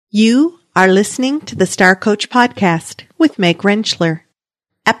You are listening to the Star Coach Podcast with Meg Rentschler,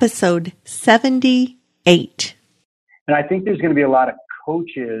 episode 78. And I think there's going to be a lot of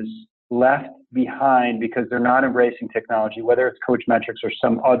coaches left behind because they're not embracing technology, whether it's Coachmetrics or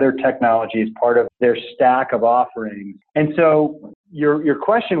some other technology as part of their stack of offerings. And so your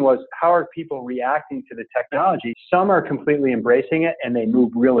question was, how are people reacting to the technology? Some are completely embracing it and they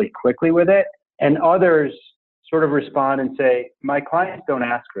move really quickly with it. And others sort of respond and say, my clients don't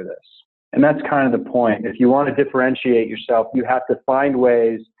ask for this. And that's kind of the point. If you want to differentiate yourself, you have to find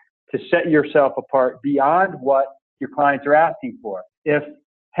ways to set yourself apart beyond what your clients are asking for. If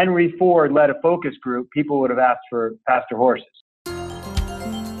Henry Ford led a focus group, people would have asked for faster horses.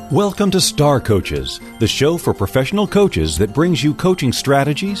 Welcome to Star Coaches, the show for professional coaches that brings you coaching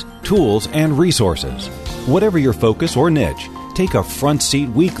strategies, tools, and resources. Whatever your focus or niche, take a front seat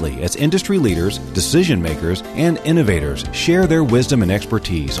weekly as industry leaders, decision makers, and innovators share their wisdom and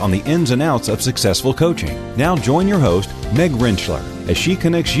expertise on the ins and outs of successful coaching. Now join your host, Meg Rentschler, as she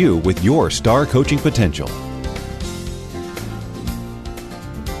connects you with your star coaching potential.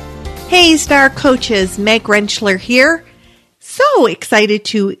 Hey, Star Coaches, Meg Rentschler here. So excited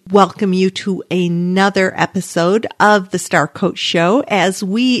to welcome you to another episode of the Star Coach Show as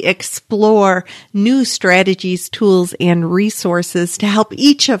we explore new strategies, tools, and resources to help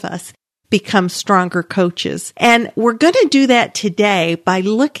each of us become stronger coaches. And we're going to do that today by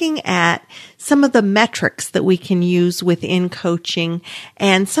looking at some of the metrics that we can use within coaching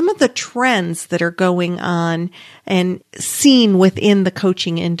and some of the trends that are going on and seen within the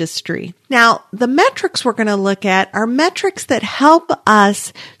coaching industry. Now, the metrics we're going to look at are metrics that help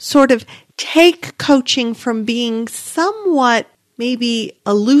us sort of take coaching from being somewhat maybe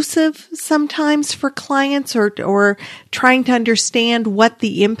elusive sometimes for clients or trying to understand what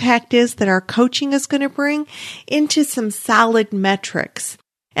the impact is that our coaching is going to bring into some solid metrics.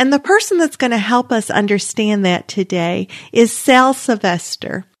 And the person that's going to help us understand that today is Sal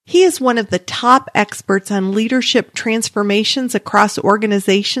Sylvester. He is one of the top experts on leadership transformations across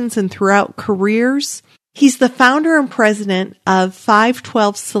organizations and throughout careers. He's the founder and president of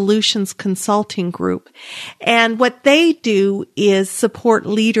 512 Solutions Consulting Group. And what they do is support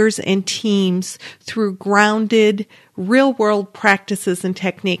leaders and teams through grounded, real-world practices and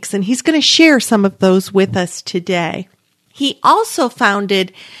techniques. And he's going to share some of those with us today. He also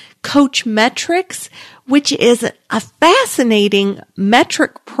founded Coachmetrics, which is a fascinating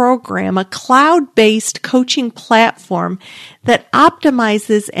metric program, a cloud-based coaching platform that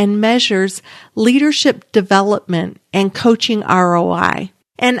optimizes and measures leadership development and coaching ROI.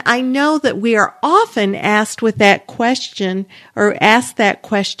 And I know that we are often asked with that question or asked that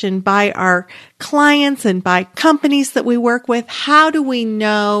question by our clients and by companies that we work with. How do we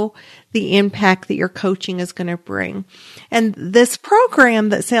know the impact that your coaching is going to bring? And this program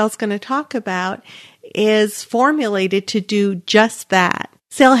that Sal's going to talk about is formulated to do just that.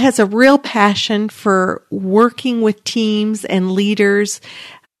 Sal has a real passion for working with teams and leaders.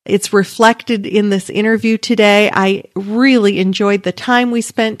 It's reflected in this interview today. I really enjoyed the time we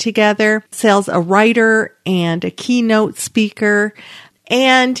spent together. Sal's a writer and a keynote speaker,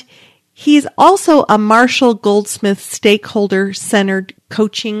 and he's also a Marshall Goldsmith Stakeholder-Centered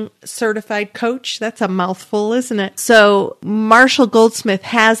Coaching Certified Coach. That's a mouthful, isn't it? So Marshall Goldsmith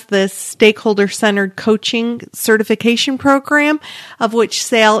has this Stakeholder-Centered Coaching Certification Program, of which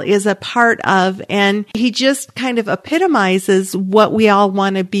Sal is a part of. And he just kind of epitomizes what we all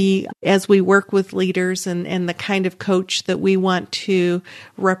want to be as we work with leaders and the kind of coach that we want to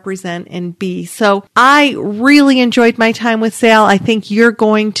represent and be. So I really enjoyed my time with Sal. I think you're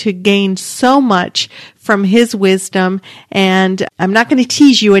going to gain so much from his wisdom, and I'm not going to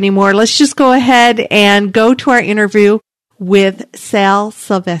tease you anymore. Let's just go ahead and go to our interview with Sal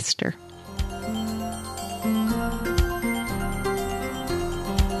Sylvester.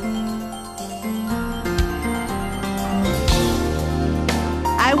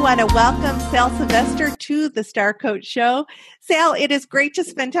 I want to welcome Sal Sylvester to the Star Coach Show. Sal, it is great to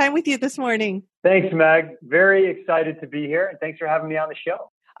spend time with you this morning. Thanks, Meg. Very excited to be here, and thanks for having me on the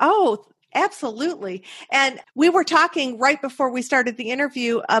show. Oh, absolutely. And we were talking right before we started the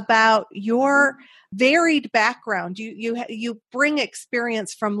interview about your varied background. You bring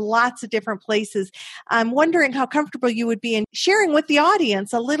experience from lots of different places. I'm wondering how comfortable you would be in sharing with the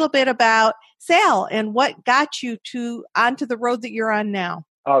audience a little bit about Sal and what got you onto the road that you're on now.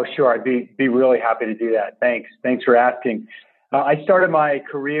 Oh, sure. I'd be really happy to do that. Thanks for asking. I started my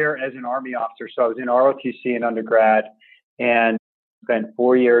career as an Army officer. So I was in ROTC in undergrad and spent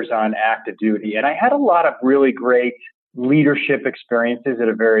 4 years on active duty. And I had a lot of really great leadership experiences at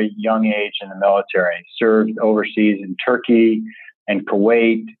a very young age in the military. Served overseas in Turkey and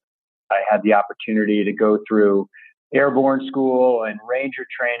Kuwait, I had the opportunity to go through airborne school and ranger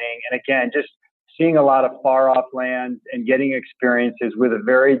training. And again, just seeing a lot of far off lands and getting experiences with a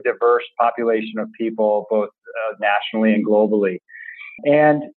very diverse population of people, both nationally and globally.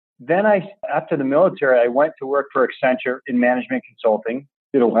 And then after the military, I went to work for Accenture in management consulting.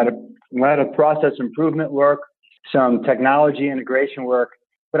 Did a lot of process improvement work, some technology integration work.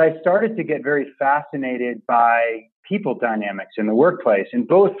 But I started to get very fascinated by people dynamics in the workplace, and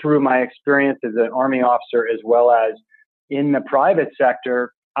both through my experience as an Army officer as well as in the private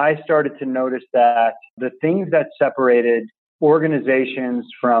sector, I started to notice that the things that separated organizations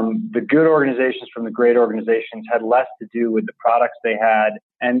from the good organizations from the great organizations had less to do with the products they had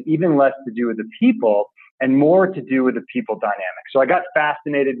and even less to do with the people and more to do with the people dynamics. So I got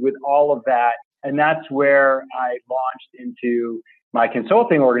fascinated with all of that. And that's where I launched into my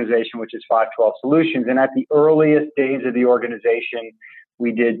consulting organization, which is 512 Solutions. And at the earliest days of the organization,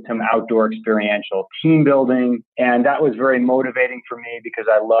 we did some outdoor experiential team building. And that was very motivating for me because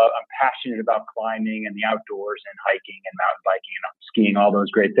I'm passionate about climbing and the outdoors and hiking and mountain biking and skiing, all those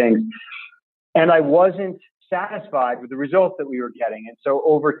great things. And I wasn't satisfied with the results that we were getting. And so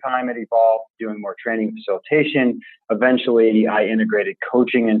over time, it evolved doing more training and facilitation. Eventually, I integrated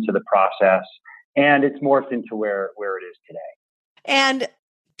coaching into the process, and it's morphed into where it is today. And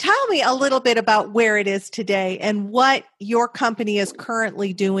tell me a little bit about where it is today and what your company is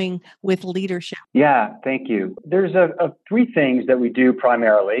currently doing with leadership. Yeah, thank you. There's three things that we do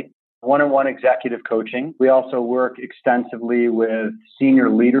primarily. One-on-one executive coaching. We also work extensively with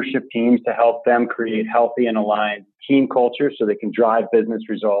senior leadership teams to help them create healthy and aligned team culture so they can drive business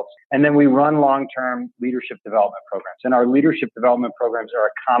results. And then we run long-term leadership development programs. And our leadership development programs are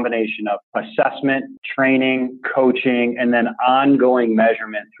a combination of assessment, training, coaching, and then ongoing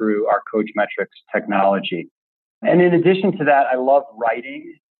measurement through our Coachmetrics technology. And in addition to that, I love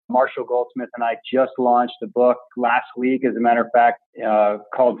writing. Marshall Goldsmith and I just launched a book last week, as a matter of fact,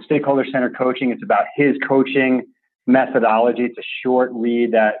 called Stakeholder-Centered Coaching. It's about his coaching methodology. It's a short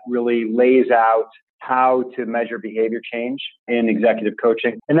read that really lays out how to measure behavior change in executive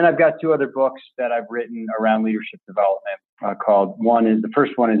coaching. And then I've got two other books that I've written around leadership development the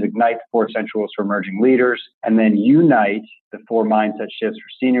first one is Ignite, the 4 Essentials for Emerging Leaders, and then Unite, the 4 Mindset Shifts for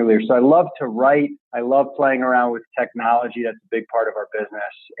Senior Leaders. So I love to write. I love playing around with technology. That's a big part of our business.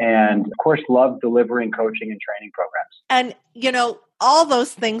 And of course, love delivering coaching and training programs. And, all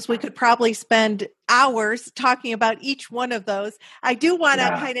those things, we could probably spend hours talking about each one of those. I do want to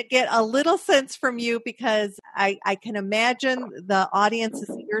kind of get a little sense from you because I can imagine the audience's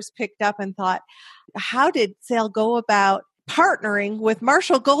ears picked up and thought, how did Sale go about partnering with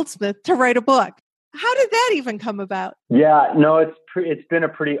Marshall Goldsmith to write a book? How did that even come about? Yeah, no, it's been a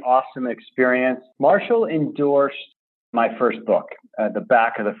pretty awesome experience. Marshall endorsed my first book, the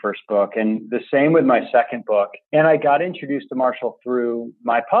back of the first book, and the same with my second book. And I got introduced to Marshall through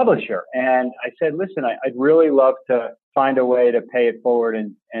my publisher. And I said, listen, I'd really love to find a way to pay it forward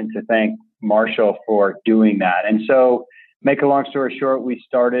and to thank Marshall for doing that. And so, make a long story short, we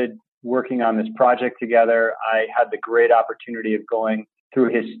started working on this project together. I had the great opportunity of going through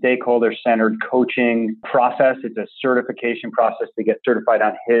his stakeholder-centered coaching process. It's a certification process to get certified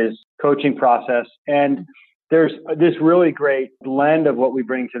on his coaching process. And there's this really great blend of what we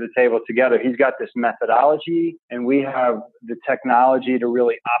bring to the table together. He's got this methodology, and we have the technology to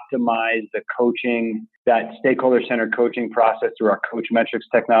really optimize the coaching, that stakeholder-centered coaching process through our Coachmetrics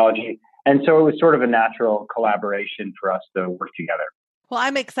technology. And so it was sort of a natural collaboration for us to work together. Well,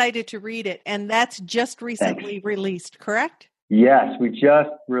 I'm excited to read it. And that's just recently released, correct? Yes, we just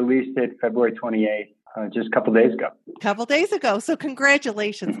released it February 28th. Just a couple days ago. So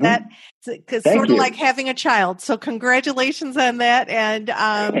congratulations. Mm-hmm. That's sort of like having a child. So congratulations on that. And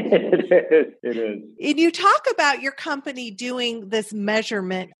it is. And you talk about your company doing this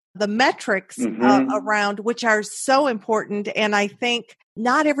measurement, the metrics around which are so important. And I think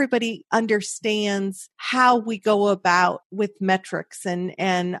not everybody understands how we go about with metrics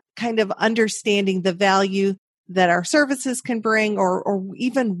and kind of understanding the value that our services can bring or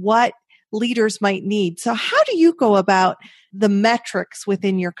even what leaders might need. So how do you go about the metrics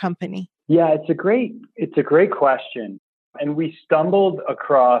within your company? Yeah, it's a great question. And we stumbled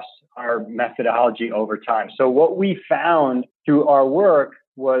across our methodology over time. So what we found through our work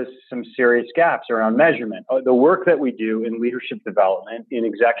was some serious gaps around measurement. The work that we do in leadership development, in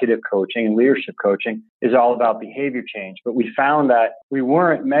executive coaching and leadership coaching is all about behavior change. But we found that we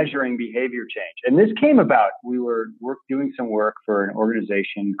weren't measuring behavior change. And this came about. We were doing some work for an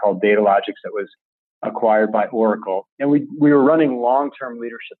organization called Datalogix that was acquired by Oracle. And we were running long-term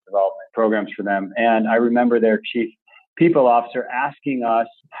leadership development programs for them. And I remember their chief people officer asking us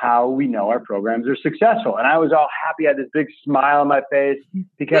how we know our programs are successful. And I was all happy. I had this big smile on my face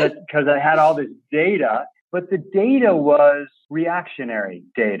because I had all this data, but the data was reactionary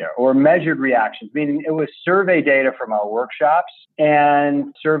data or measured reactions, meaning it was survey data from our workshops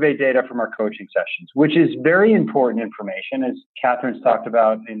and survey data from our coaching sessions, which is very important information, as Catherine's talked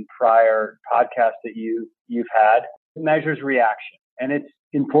about in prior podcasts that you've had. It measures reaction, and it's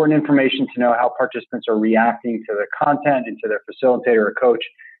important information to know how participants are reacting to the content and to their facilitator or coach,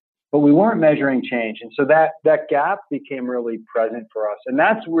 but we weren't measuring change. And so that gap became really present for us. And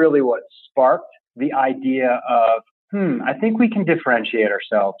that's really what sparked the idea of, I think we can differentiate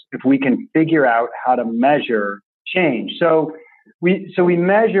ourselves if we can figure out how to measure change. So we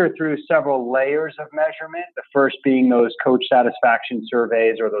measure through several layers of measurement, the first being those coach satisfaction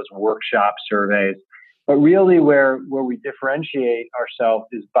surveys or those workshop surveys. But really where we differentiate ourselves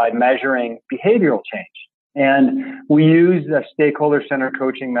is by measuring behavioral change. And we use the stakeholder-centered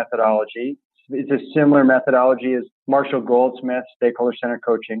coaching methodology. It's a similar methodology as Marshall Goldsmith's stakeholder-centered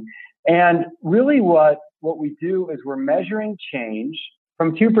coaching. And really what we do is we're measuring change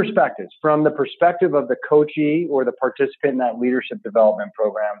from two perspectives, from the perspective of the coachee or the participant in that leadership development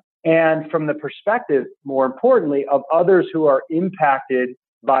program, and from the perspective, more importantly, of others who are impacted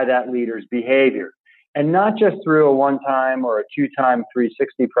by that leader's behavior. And not just through a one-time or a two-time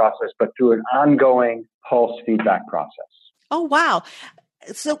 360 process, but through an ongoing pulse feedback process. Oh, wow.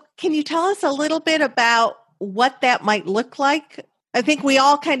 So can you tell us a little bit about what that might look like? I think we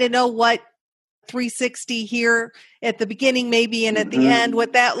all kind of know what 360 here at the beginning maybe and at the end,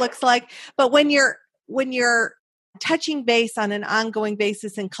 what that looks like. But when you're touching base on an ongoing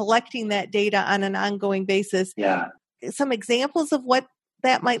basis and collecting that data on an ongoing basis, some examples of what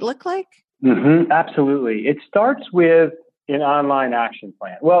that might look like? Absolutely. It starts with an online action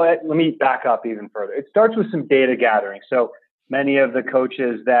plan. Well, let me back up even further. It starts with some data gathering. So many of the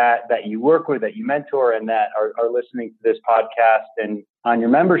coaches that you work with, that you mentor, and that are listening to this podcast and on your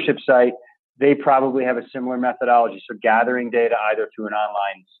membership site, they probably have a similar methodology. So gathering data either through an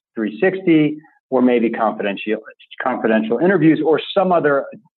online 360 or maybe confidential interviews or some other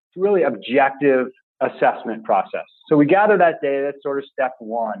really objective assessment process. So we gather that data, that's sort of step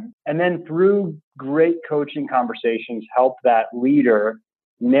one. And then through great coaching conversations, help that leader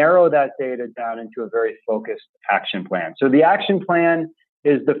narrow that data down into a very focused action plan. So the action plan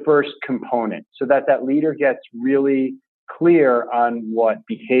is the first component so that leader gets really clear on what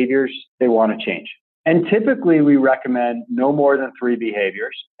behaviors they want to change. And typically we recommend no more than 3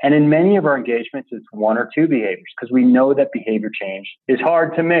 behaviors. And in many of our engagements, it's 1 or 2 behaviors because we know that behavior change is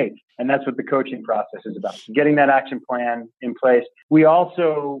hard to make. And that's what the coaching process is about, getting that action plan in place. We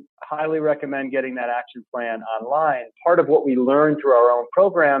also highly recommend getting that action plan online. Part of what we learned through our own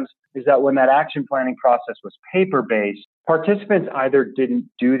programs is that when that action planning process was paper-based, participants either didn't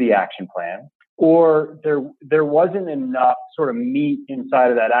do the action plan or there wasn't enough sort of meat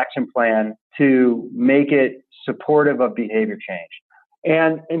inside of that action plan to make it supportive of behavior change.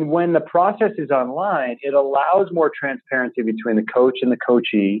 And when the process is online, it allows more transparency between the coach and the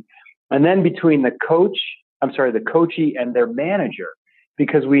coachee, and then between the coachee and their manager,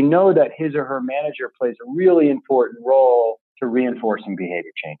 because we know that his or her manager plays a really important role to reinforcing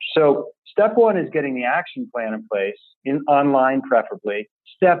behavior change. So step 1 is getting the action plan in place, online preferably.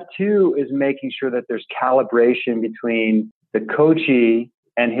 Step 2 is making sure that there's calibration between the coachee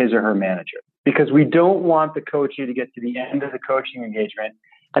and his or her manager, because we don't want the coachee to get to the end of the coaching engagement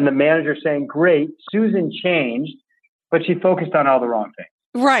and the manager saying, great, Susan changed, but she focused on all the wrong things.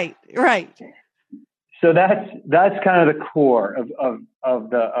 Right. So that's kind of the core of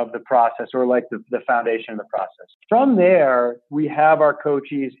the process, or like the foundation of the process. From there, we have our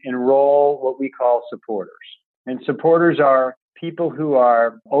coachees enroll what we call supporters. And supporters are people who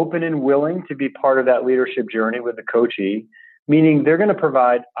are open and willing to be part of that leadership journey with the coachee, meaning they're going to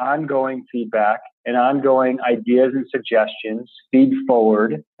provide ongoing feedback and ongoing ideas and suggestions, feed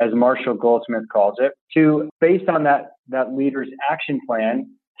forward, as Marshall Goldsmith calls it, based on that leader's action plan,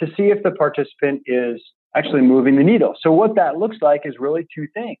 to see if the participant is actually moving the needle. So what that looks like is really 2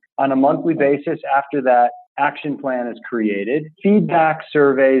 things. On a monthly basis, after that action plan is created, feedback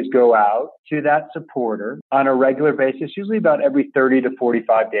surveys go out to that supporter on a regular basis, usually about every 30 to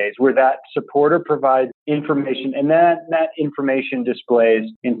 45 days, where that supporter provides information, and that information displays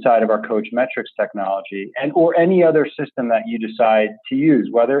inside of our Coach Metrics technology or any other system that you decide to use,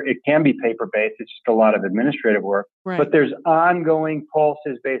 whether it can be paper-based, it's just a lot of administrative work, right. But there's ongoing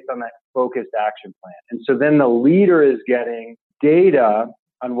pulses based on that focused action plan. And so then the leader is getting data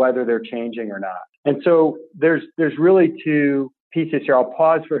on whether they're changing or not. And so there's really 2 pieces here. I'll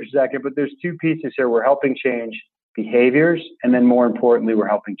pause for a second, but there's 2 pieces here. We're helping change behaviors. And then more importantly, we're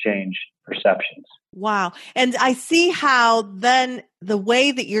helping change perceptions. Wow. And I see how then the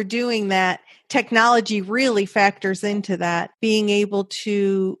way that you're doing that, technology really factors into that, being able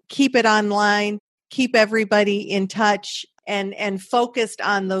to keep it online, keep everybody in touch and focused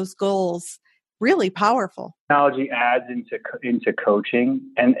on those goals. Really powerful. Technology adds into coaching.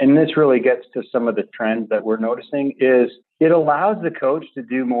 And this really gets to some of the trends that we're noticing is it allows the coach to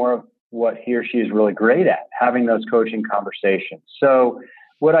do more of what he or she is really great at, having those coaching conversations. So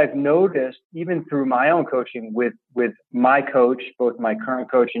what I've noticed, even through my own coaching with my coach, both my current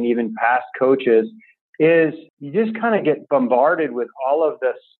coach and even past coaches, is you just kind of get bombarded with all of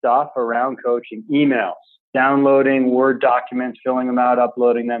the stuff around coaching, emails, downloading Word documents, filling them out,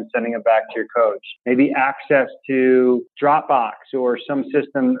 uploading them, sending it back to your coach, maybe access to Dropbox or some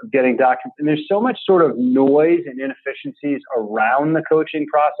system of getting documents. And there's so much sort of noise and inefficiencies around the coaching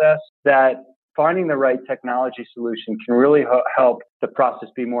process that finding the right technology solution can really help the process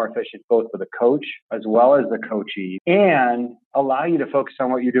be more efficient, both for the coach as well as the coachee, and allow you to focus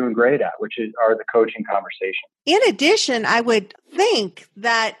on what you're doing great at, which are the coaching conversations. In addition, I would think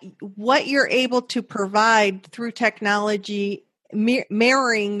that what you're able to provide through technology,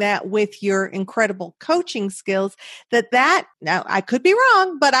 marrying that with your incredible coaching skills, now I could be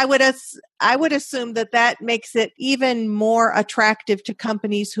wrong, but I would assume that makes it even more attractive to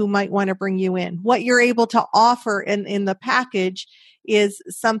companies who might want to bring you in. What you're able to offer in the package is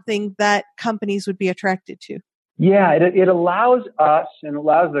something that companies would be attracted to. Yeah, it allows us and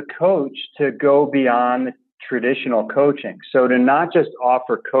allows the coach to go beyond traditional coaching. So to not just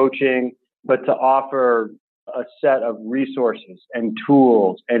offer coaching, but to offer a set of resources and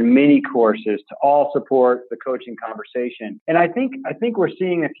tools and mini courses to all support the coaching conversation. And I think we're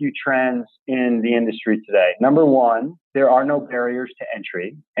seeing a few trends in the industry today. Number one, there are no barriers to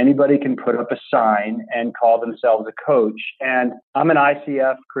entry. Anybody can put up a sign and call themselves a coach. And I'm an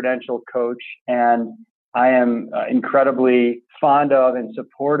ICF credentialed coach, and I am incredibly fond of and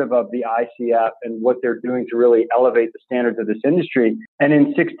supportive of the ICF and what they're doing to really elevate the standards of this industry. And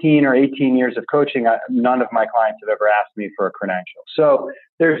in 16 or 18 years of coaching, none of my clients have ever asked me for a credential. So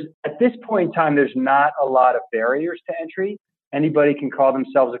at this point in time, there's not a lot of barriers to entry. Anybody can call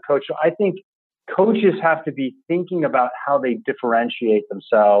themselves a coach. So I think coaches have to be thinking about how they differentiate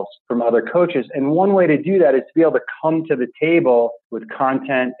themselves from other coaches. And one way to do that is to be able to come to the table with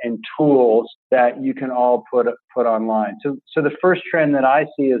content and tools that you can all put online. So the first trend that I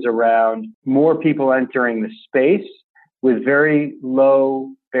see is around more people entering the space with very low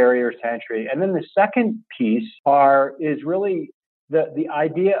barriers to entry. And then the second piece is really the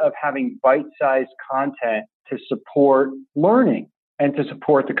idea of having bite-sized content to support learning and to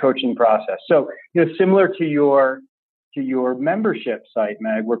support the coaching process. So, similar to your membership site,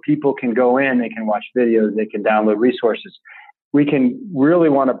 Meg, where people can go in, they can watch videos, they can download resources. We can really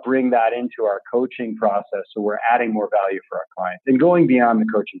want to bring that into our coaching process, so we're adding more value for our clients and going beyond the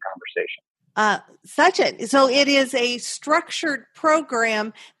coaching conversation. So it is a structured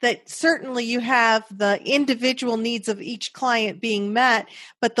program that certainly you have the individual needs of each client being met,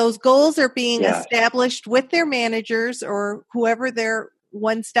 but those goals are being established with their managers or whoever their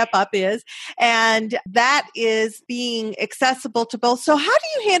one step up is, and that is being accessible to both. So how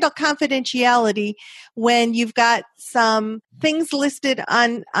do you handle confidentiality when you've got some things listed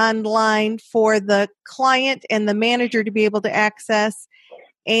online for the client and the manager to be able to access?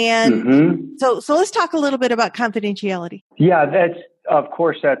 And so let's talk a little bit about confidentiality. Yeah, that's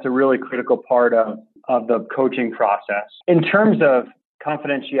a really critical part of the coaching process. In terms of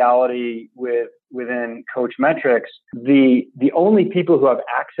confidentiality within Coachmetrics, the only people who have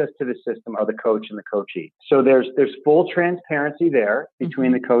access to the system are the coach and the coachee. So there's full transparency there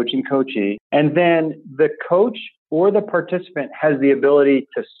between the coach and coachee. And then the coach or the participant has the ability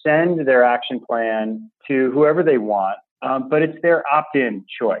to send their action plan to whoever they want. But it's their opt-in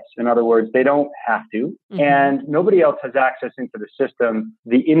choice. In other words, they don't have to, and nobody else has access into the system.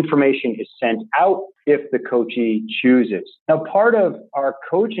 The information is sent out if the coachee chooses. Now, part of our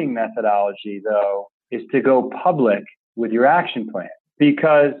coaching methodology, though, is to go public with your action plan,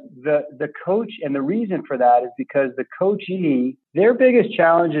 because the coach, and the reason for that is because the coachee, their biggest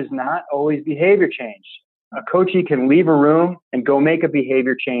challenge is not always behavior change. A coachee can leave a room and go make a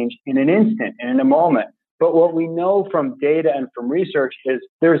behavior change in an instant and in a moment. But what we know from data and from research is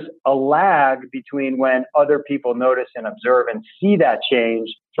there's a lag between when other people notice and observe and see that change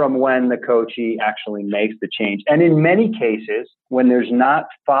from when the coachee actually makes the change. And in many cases, when there's not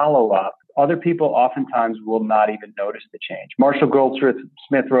follow-up, other people oftentimes will not even notice the change. Marshall Goldsmith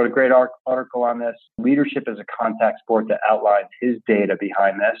wrote a great article on this. Leadership is a contact sport that outlines his data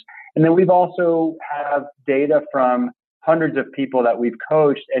behind this. And then we've also have data from hundreds of people that we've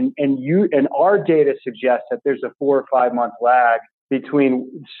coached, and our data suggests that there's a 4 or 5 month lag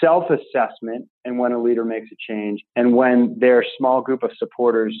between self-assessment and when a leader makes a change and when their small group of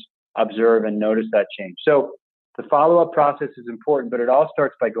supporters observe and notice that change. So the follow-up process is important, but it all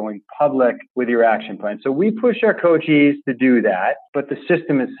starts by going public with your action plan. So we push our coachees to do that, but the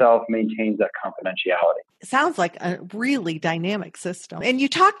system itself maintains that confidentiality. It sounds like a really dynamic system. And you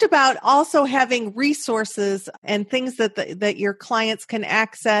talked about also having resources and things that your clients can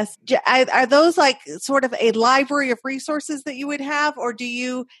access. Are those like sort of a library of resources that you would have, or do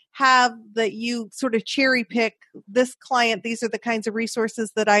you have that you sort of cherry pick this client? These are the kinds of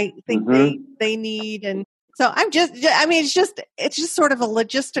resources that I think they need. And so it's just sort of a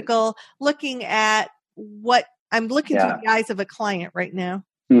logistical looking at what I'm looking through the eyes of a client right now.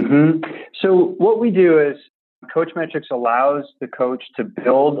 So what we do is Coachmetrics allows the coach to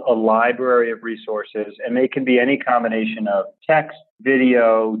build a library of resources, and they can be any combination of text,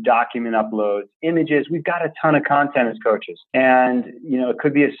 video, document uploads, images. We've got a ton of content as coaches. And, it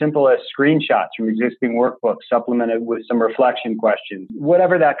could be as simple as screenshots from existing workbooks, supplemented with some reflection questions,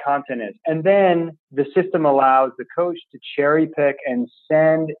 whatever that content is. And then the system allows the coach to cherry pick and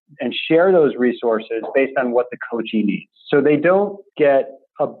send and share those resources based on what the coachee needs. So they don't get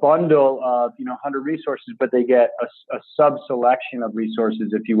a bundle of 100 resources, but they get a sub-selection of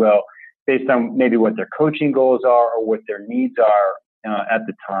resources, if you will, based on maybe what their coaching goals are or what their needs are at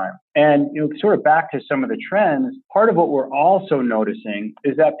the time. And sort of back to some of the trends, part of what we're also noticing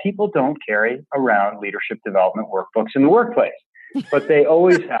is that people don't carry around leadership development workbooks in the workplace, but they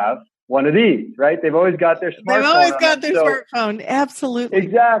always have one of these, right? They've always got their smartphone. They've always got their smartphone. Absolutely.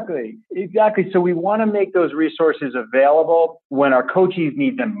 Exactly. So we want to make those resources available when our coachees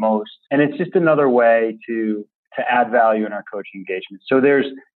need them most. And it's just another way to add value in our coaching engagement. So there's,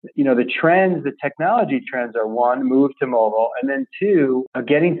 the trends, the technology trends are one, move to mobile, and then two,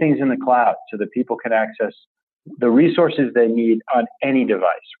 getting things in the cloud so that people can access the resources they need on any device,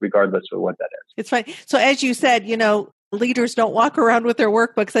 regardless of what that is. It's fine. So as you said, leaders don't walk around with their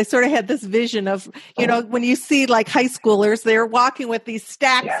workbooks. I sort of had this vision of, when you see like high schoolers, they're walking with these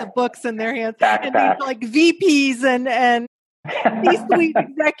stacks of books in their hands, and these like VPs and C-suite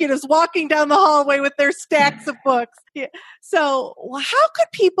executives walking down the hallway with their stacks of books. Yeah. So how could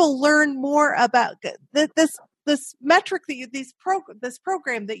people learn more about this metric that this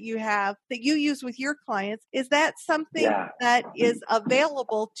program that you have, that you use with your clients? Is that something that is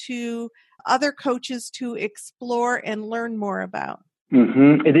available to other coaches to explore and learn more about?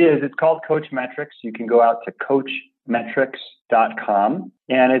 It is. It's called Coachmetrics. You can go out to coachmetrics.com,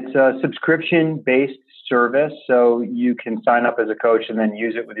 and it's a subscription-based service. So you can sign up as a coach and then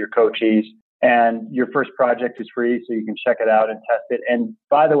use it with your coachees. And your first project is free, so you can check it out and test it. And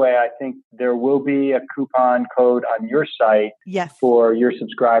by the way, I think there will be a coupon code on your site for your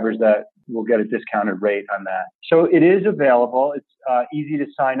subscribers that will get a discounted rate on that. So it is available. It's easy to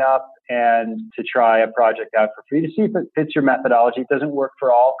sign up and to try a project out for free to see if it fits your methodology. It doesn't work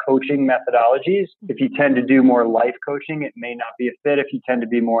for all coaching methodologies. If you tend to do more life coaching, it may not be a fit. If you tend to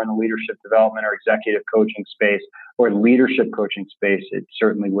be more in the leadership development or executive coaching space or leadership coaching space, it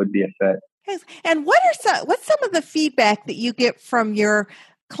certainly would be a fit. And what's some of the feedback that you get from your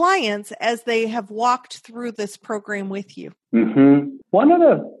clients as they have walked through this program with you? One of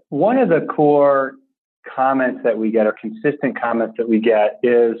the core comments that we get, or consistent comments that we get,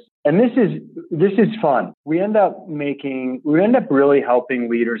 is, and this is fun. We end up really helping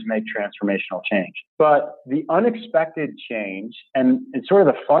leaders make transformational change. But the unexpected change and sort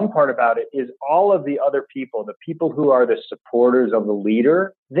of the fun part about it is all of the other people, the people who are the supporters of the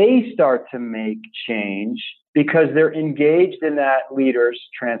leader, they start to make change because they're engaged in that leader's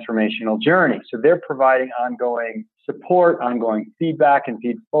transformational journey. So they're providing ongoing support, ongoing feedback and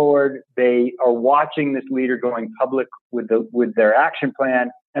feed forward. They are watching this leader going public with their action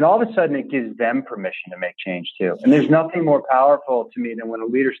plan. And all of a sudden it gives them permission to make change too. And there's nothing more powerful to me than when a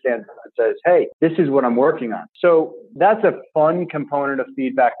leader stands up and says, hey, this is what I'm working on. So that's a fun component of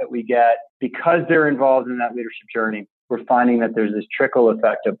feedback that we get because they're involved in that leadership journey. We're finding that there's this trickle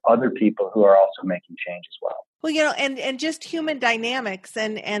effect of other people who are also making change as well. Well, and just human dynamics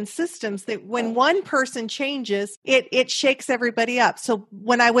and systems that when one person changes, it shakes everybody up. So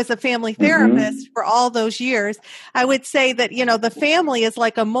when I was a family therapist for all those years, I would say that, the family is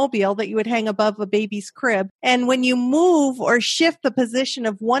like a mobile that you would hang above a baby's crib. And when you move or shift the position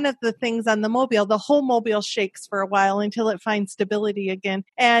of one of the things on the mobile, the whole mobile shakes for a while until it finds stability again.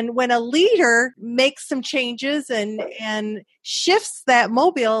 And when a leader makes some changes and shifts that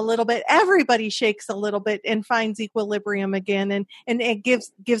mobile a little bit, everybody shakes a little bit and finds equilibrium again. And it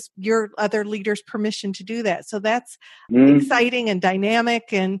gives your other leaders permission to do that. So that's exciting and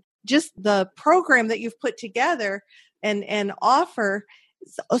dynamic, and just the program that you've put together and offer.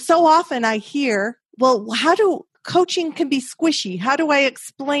 So often I hear, well, coaching can be squishy. How do I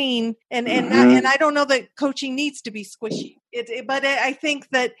explain? And I don't know that coaching needs to be squishy. But I think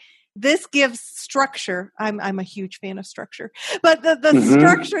that this gives structure. I'm a huge fan of structure, but the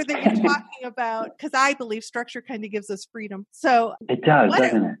structure that you're talking about, because I believe structure kind of gives us freedom. So it does,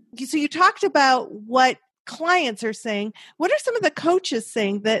 doesn't it? So you talked about what clients are saying. What are some of the coaches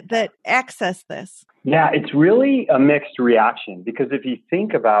saying that access this? Yeah, it's really a mixed reaction, because if you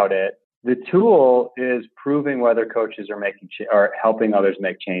think about it, the tool is proving whether coaches are helping others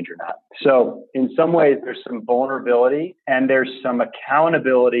make change or not. So in some ways, there's some vulnerability and there's some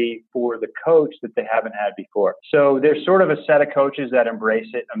accountability for the coach that they haven't had before. So there's sort of a set of coaches that embrace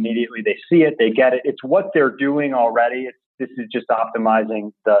it immediately. They see it, they get it. It's what they're doing already. This is just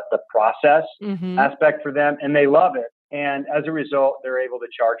optimizing the process aspect for them, and they love it. And as a result, they're able to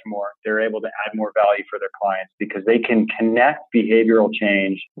charge more. They're able to add more value for their clients because they can connect behavioral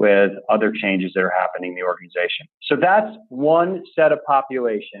change with other changes that are happening in the organization. So that's one set of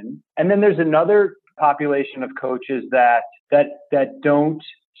population. And then there's another population of coaches that don't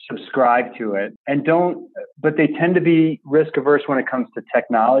subscribe to it but they tend to be risk averse when it comes to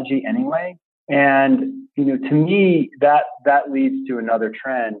technology anyway. And, to me, that leads to another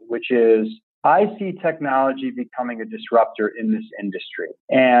trend, which is I see technology becoming a disruptor in this industry.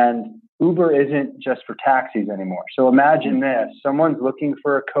 And Uber isn't just for taxis anymore. So imagine this. Someone's looking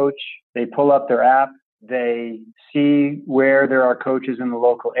for a coach. They pull up their app. They see where there are coaches in the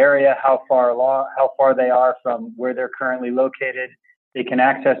local area, how far they are from where they're currently located. They can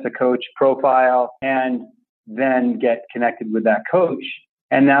access the coach profile and then get connected with that coach.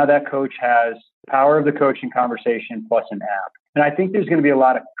 And now that coach has the power of the coaching conversation plus an app. And I think there's going to be a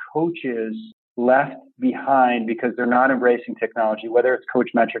lot of coaches left behind because they're not embracing technology, whether it's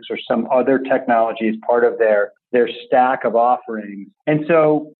Coachmetrics or some other technology as part of their stack of offerings. And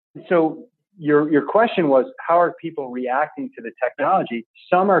so your question was, how are people reacting to the technology?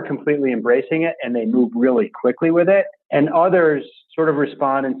 Some are completely embracing it and they move really quickly with it. And others sort of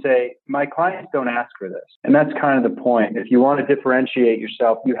respond and say, my clients don't ask for this. And that's kind of the point. If you want to differentiate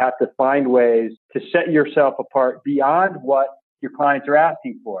yourself, you have to find ways to set yourself apart beyond what your clients are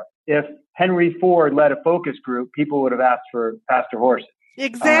asking for. If Henry Ford led a focus group, people would have asked for faster horses.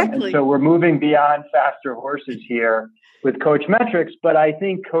 Exactly. And so we're moving beyond faster horses here with Coachmetrics, but I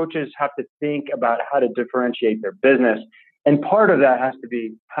think coaches have to think about how to differentiate their business. And part of that has to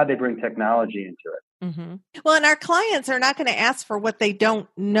be how they bring technology into it. Mm-hmm. Well, and our clients are not going to ask for what they don't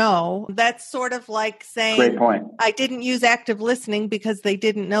know. That's sort of like saying, great point. I didn't use active listening because they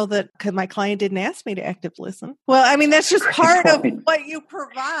didn't know that because my client didn't ask me to active listen. Well, I mean, that's just part of what you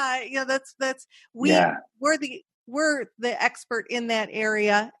provide. We're the expert in that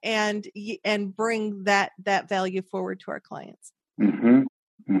area and bring that value forward to our clients. Mm-hmm.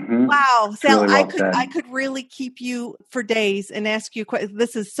 Mm-hmm. Wow, Sal, really I could really keep you for days and ask you questions.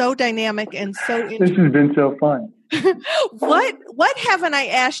 This is so dynamic and so interesting. This has been so fun. What haven't I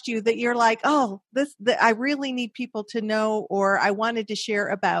asked you that you're like, I really need people to know, or I wanted to share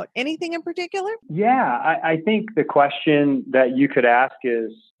about? Anything in particular? Yeah, I think the question that you could ask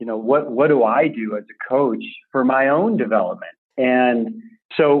is, what do I do as a coach for my own development? And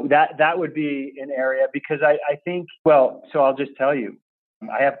so that would be an area, because I think, so I'll just tell you,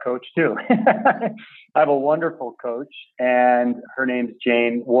 I have a coach too. I have a wonderful coach, and her name's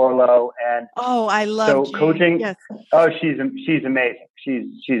Jane Warlow. And I love Jane. Coaching. Yes. Oh, she's amazing.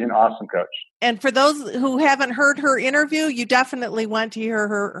 She's an awesome coach. And for those who haven't heard her interview, you definitely want to hear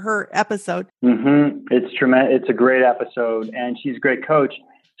her episode. Mm-hmm. It's tremendous. It's a great episode, and she's a great coach.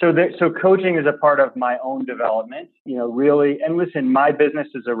 So coaching is a part of my own development, really. And listen, my business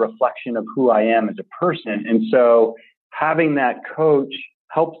is a reflection of who I am as a person, and so having that coach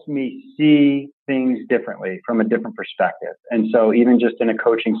helps me see things differently from a different perspective. And so even just in a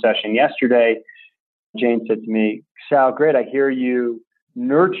coaching session yesterday, Jane said to me, Sal, great, I hear you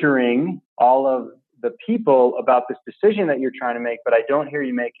nurturing all of the people about this decision that you're trying to make, but I don't hear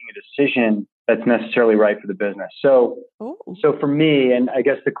you making a decision that's necessarily right for the business. So for me, and I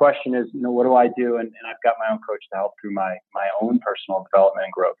guess the question is, what do I do? And I've got my own coach to help through my own personal development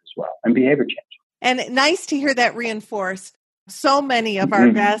and growth as well, and behavior change. And nice to hear that reinforced. So many of our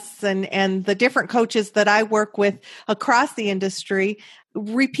guests and the different coaches that I work with across the industry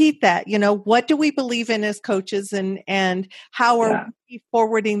repeat that, what do we believe in as coaches, and how are we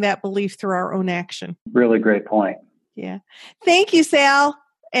forwarding that belief through our own action? Really great point. Yeah. Thank you, Sal.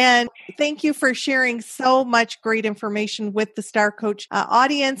 And thank you for sharing so much great information with the Star Coach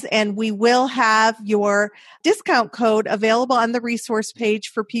audience. And we will have your discount code available on the resource page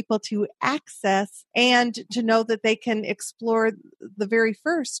for people to access and to know that they can explore the very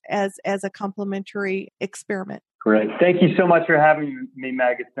first as a complimentary experiment. Great. Thank you so much for having me,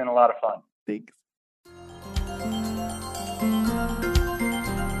 Meg. It's been a lot of fun. Thanks.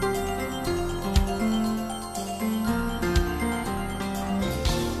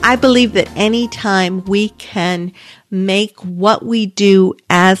 I believe that anytime we can make what we do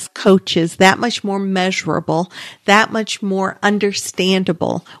as coaches that much more measurable, that much more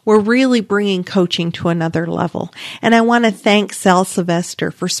understandable, we're really bringing coaching to another level. And I want to thank Sal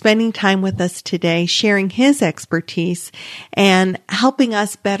Sylvester for spending time with us today, sharing his expertise and helping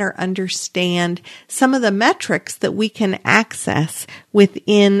us better understand some of the metrics that we can access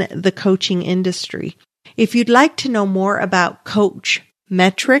within the coaching industry. If you'd like to know more about coach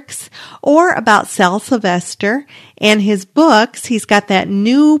metrics or about Sal Sylvester and his books, he's got that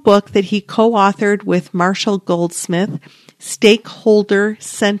new book that he co-authored with Marshall Goldsmith,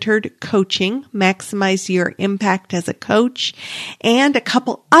 Stakeholder-Centered Coaching, Maximize Your Impact as a Coach, and a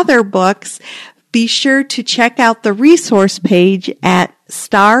couple other books. Be sure to check out the resource page at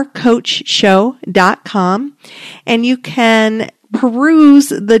starcoachshow.com, and you can peruse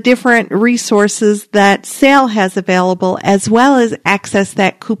the different resources that Sal has available, as well as access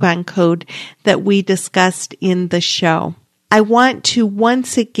that coupon code that we discussed in the show. I want to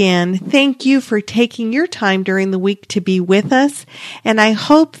once again thank you for taking your time during the week to be with us, and I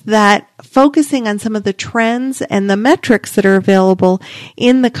hope that focusing on some of the trends and the metrics that are available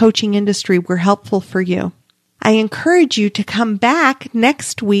in the coaching industry were helpful for you. I encourage you to come back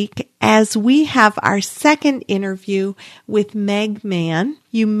next week as we have our second interview with Meg Mann.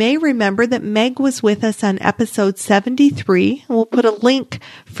 You may remember that Meg was with us on episode 73. We'll put a link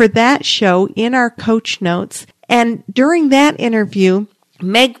for that show in our coach notes. And during that interview,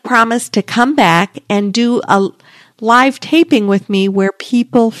 Meg promised to come back and do a live taping with me where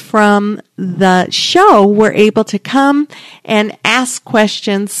people from the show were able to come and ask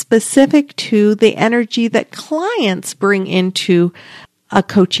questions specific to the energy that clients bring into a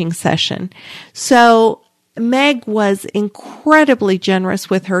coaching session. So Meg was incredibly generous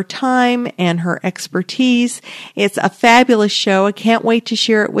with her time and her expertise. It's a fabulous show. I can't wait to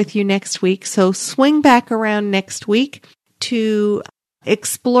share it with you next week. So swing back around next week to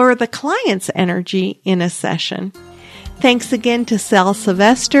explore the client's energy in a session. Thanks again to Sal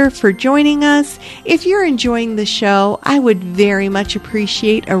Sylvester for joining us. If you're enjoying the show, I would very much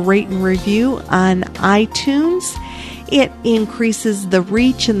appreciate a rate and review on iTunes. It increases the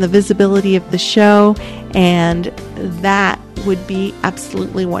reach and the visibility of the show, and that would be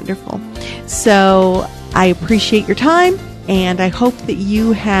absolutely wonderful. So I appreciate your time, and I hope that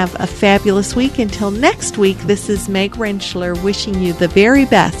you have a fabulous week. Until next week, this is Meg Rentschler wishing you the very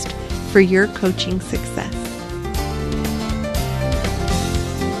best for your coaching success.